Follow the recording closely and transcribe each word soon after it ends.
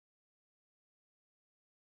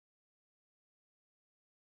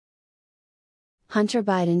Hunter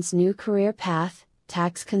Biden's new career path,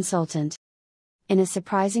 tax consultant. In a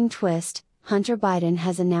surprising twist, Hunter Biden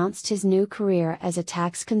has announced his new career as a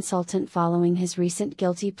tax consultant following his recent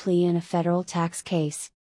guilty plea in a federal tax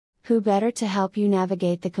case. Who better to help you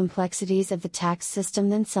navigate the complexities of the tax system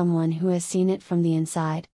than someone who has seen it from the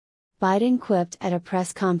inside? Biden quipped at a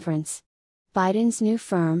press conference. Biden's new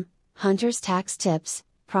firm, Hunter's Tax Tips,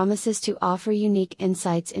 promises to offer unique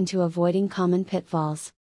insights into avoiding common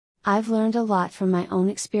pitfalls. "I've learned a lot from my own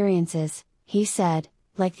experiences," he said,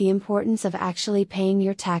 like the importance of actually paying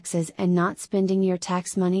your taxes and not spending your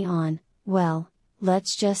tax money on, well,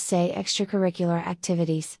 let's just say extracurricular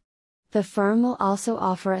activities. The firm will also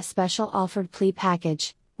offer a special offered plea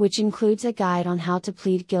package, which includes a guide on how to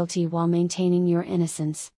plead guilty while maintaining your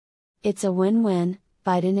innocence. "It's a win-win,"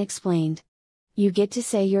 Biden explained. "You get to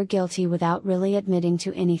say you're guilty without really admitting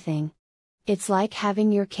to anything. It's like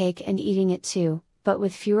having your cake and eating it too, but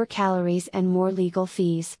with fewer calories and more legal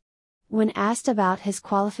fees." When asked about his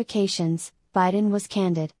qualifications, Biden was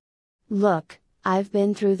candid. "Look, I've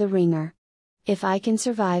been through the ringer. If I can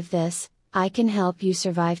survive this, I can help you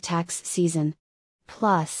survive tax season.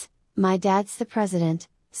 Plus, my dad's the president,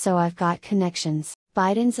 so I've got connections."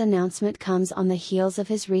 Biden's announcement comes on the heels of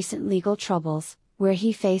his recent legal troubles, where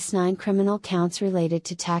he faced 9 criminal counts related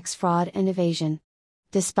to tax fraud and evasion.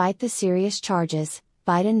 Despite the serious charges,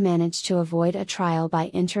 Biden managed to avoid a trial by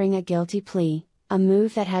entering a guilty plea, a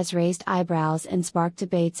move that has raised eyebrows and sparked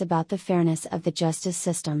debates about the fairness of the justice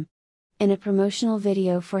system. In a promotional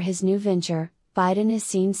video for his new venture, Biden is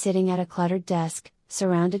seen sitting at a cluttered desk,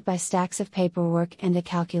 surrounded by stacks of paperwork and a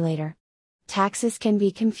calculator. "Taxes can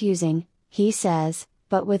be confusing," he says,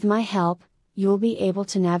 "but with my help, you'll be able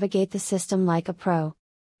to navigate the system like a pro.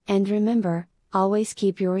 And remember, always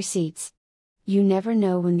keep your receipts. You never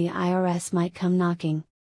know when the IRS might come knocking."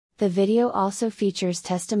 The video also features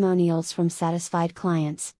testimonials from satisfied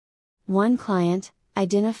clients. One client,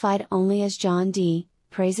 identified only as John D.,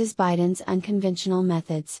 praises Biden's unconventional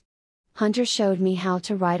methods. "Hunter showed me how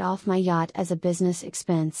to write off my yacht as a business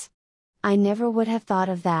expense. I never would have thought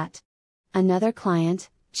of that." Another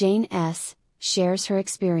client, Jane S., shares her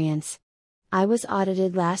experience. "I was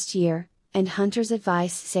audited last year, and Hunter's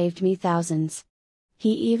advice saved me thousands.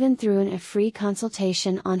 He even threw in a free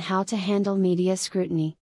consultation on how to handle media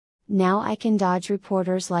scrutiny. Now I can dodge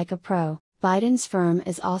reporters like a pro." Biden's firm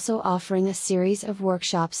is also offering a series of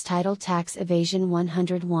workshops titled Tax Evasion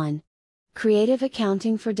 101. Creative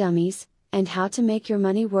Accounting for Dummies, and How to Make Your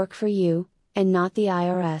Money Work for You, and Not the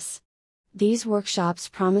IRS. These workshops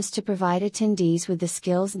promise to provide attendees with the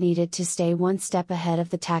skills needed to stay one step ahead of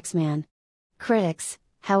the taxman. Critics,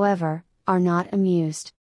 however, are not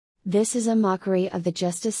amused. "This is a mockery of the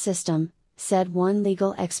justice system," said one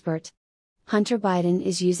legal expert. "Hunter Biden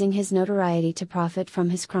is using his notoriety to profit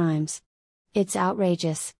from his crimes. It's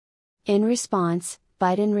outrageous." In response,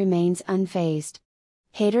 Biden remains unfazed.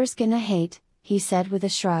 "Haters gonna hate," he said with a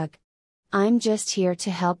shrug. "I'm just here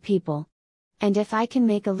to help people. And if I can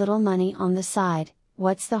make a little money on the side,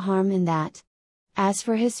 what's the harm in that?" As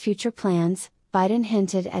for his future plans, Biden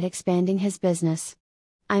hinted at expanding his business.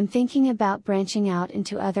 "I'm thinking about branching out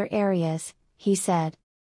into other areas," he said.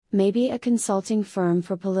 "Maybe a consulting firm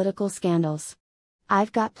for political scandals.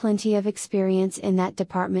 I've got plenty of experience in that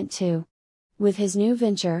department too." With his new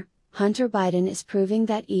venture, Hunter Biden is proving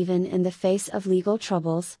that even in the face of legal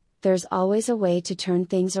troubles, there's always a way to turn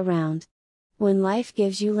things around. "When life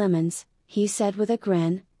gives you lemons," he said with a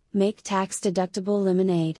grin, "make tax-deductible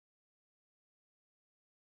lemonade."